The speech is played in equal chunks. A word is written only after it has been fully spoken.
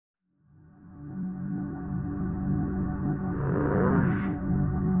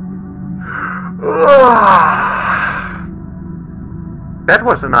That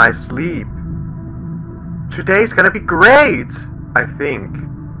was a nice sleep. Today's gonna be great, I think.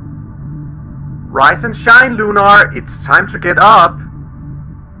 Rise and shine, Lunar. It's time to get up.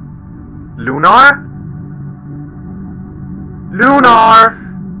 Lunar? Lunar!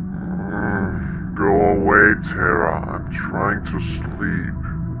 Go away, Tara. I'm trying to sleep.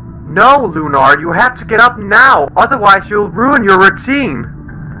 No, Lunar, you have to get up now, otherwise you'll ruin your routine.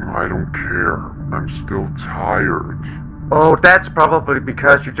 I don't care. I'm still tired. Oh, that's probably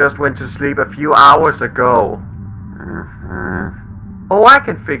because you just went to sleep a few hours ago. Oh, I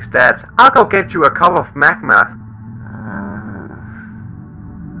can fix that. I'll go get you a cup of magma.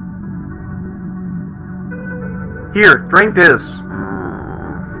 Here, drink this.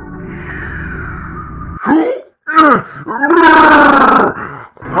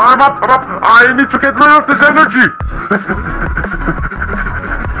 I'm up! I need to get rid of this energy!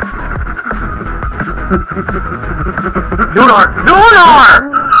 Lunar!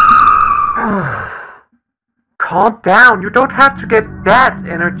 Calm down, you don't have to get that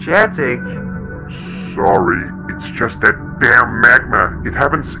energetic. Sorry, it's just that damn magma. It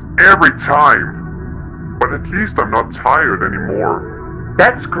happens every time. But at least I'm not tired anymore.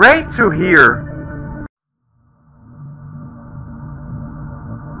 That's great to hear.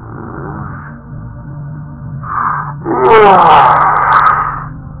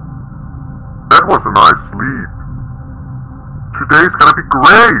 That was a nice sleep. Today's gonna be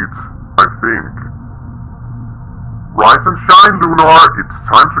great, I think. Rise and shine, Lunar. It's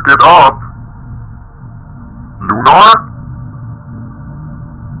time to get up. Lunar?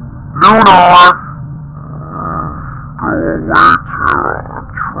 Lunar! Go away, Tara. I'm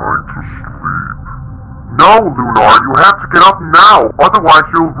trying to sleep. No, Lunar, you have to get up now. Otherwise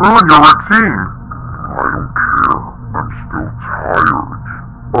you'll ruin your routine. I don't care. I'm still tired.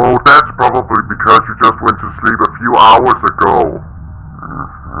 Oh, that's probably because you just went to sleep a few hours ago.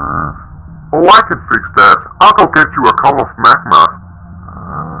 Oh, I can fix that. I'll go get you a cup of magma.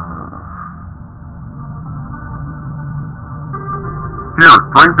 Here,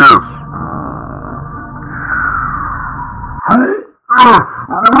 drink this. I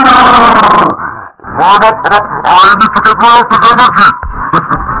need to get rid of this energy.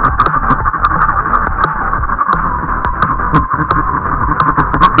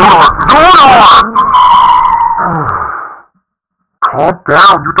 Lunar! Calm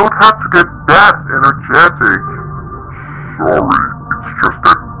down, you don't have to get that energetic. Sorry, it's just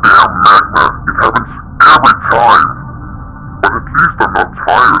that damn magma. It happens every time. But at least I'm not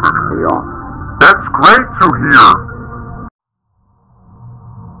tired anymore. That's great to hear.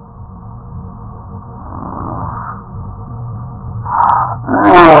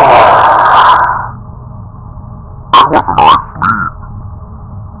 That was a nice sleep.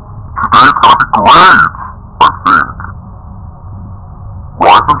 Today's gonna be great, I think.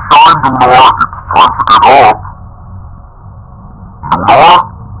 Rise and shine, Lunar. It's time to get up. Lunar?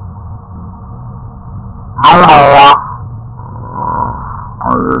 Lunar!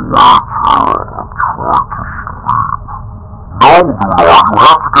 No, Lunar, you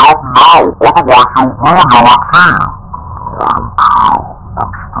have to get up now. Otherwise you'll ruin your routine. I'm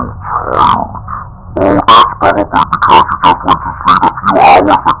still tired. Oh, that's probably because you just went to sleep a few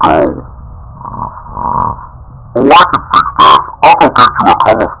hours ago. Oh, I can fix that. I'll go get you a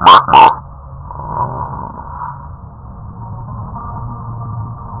cup of magma.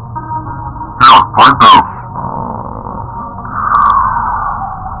 Here, drink this.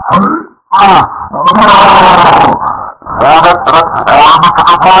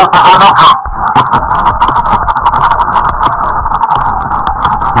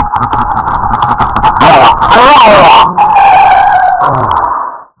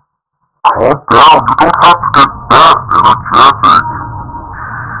 Calm down, you don't have to get that energetic.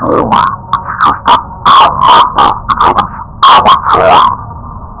 It's just that damn magma. It happens every time.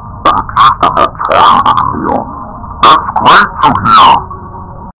 But at least I'm not tired anymore. That's great to hear.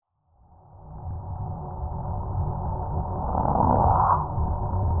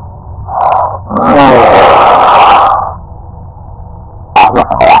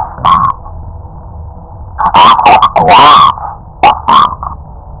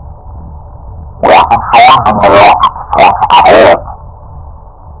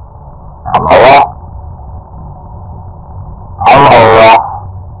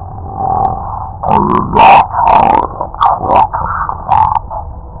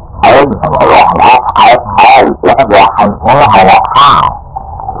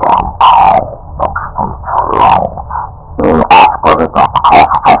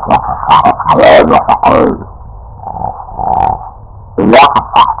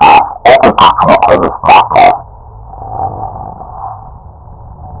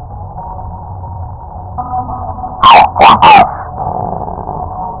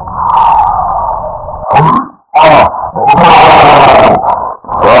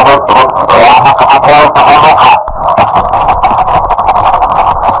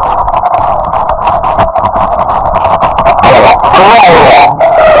 Oh!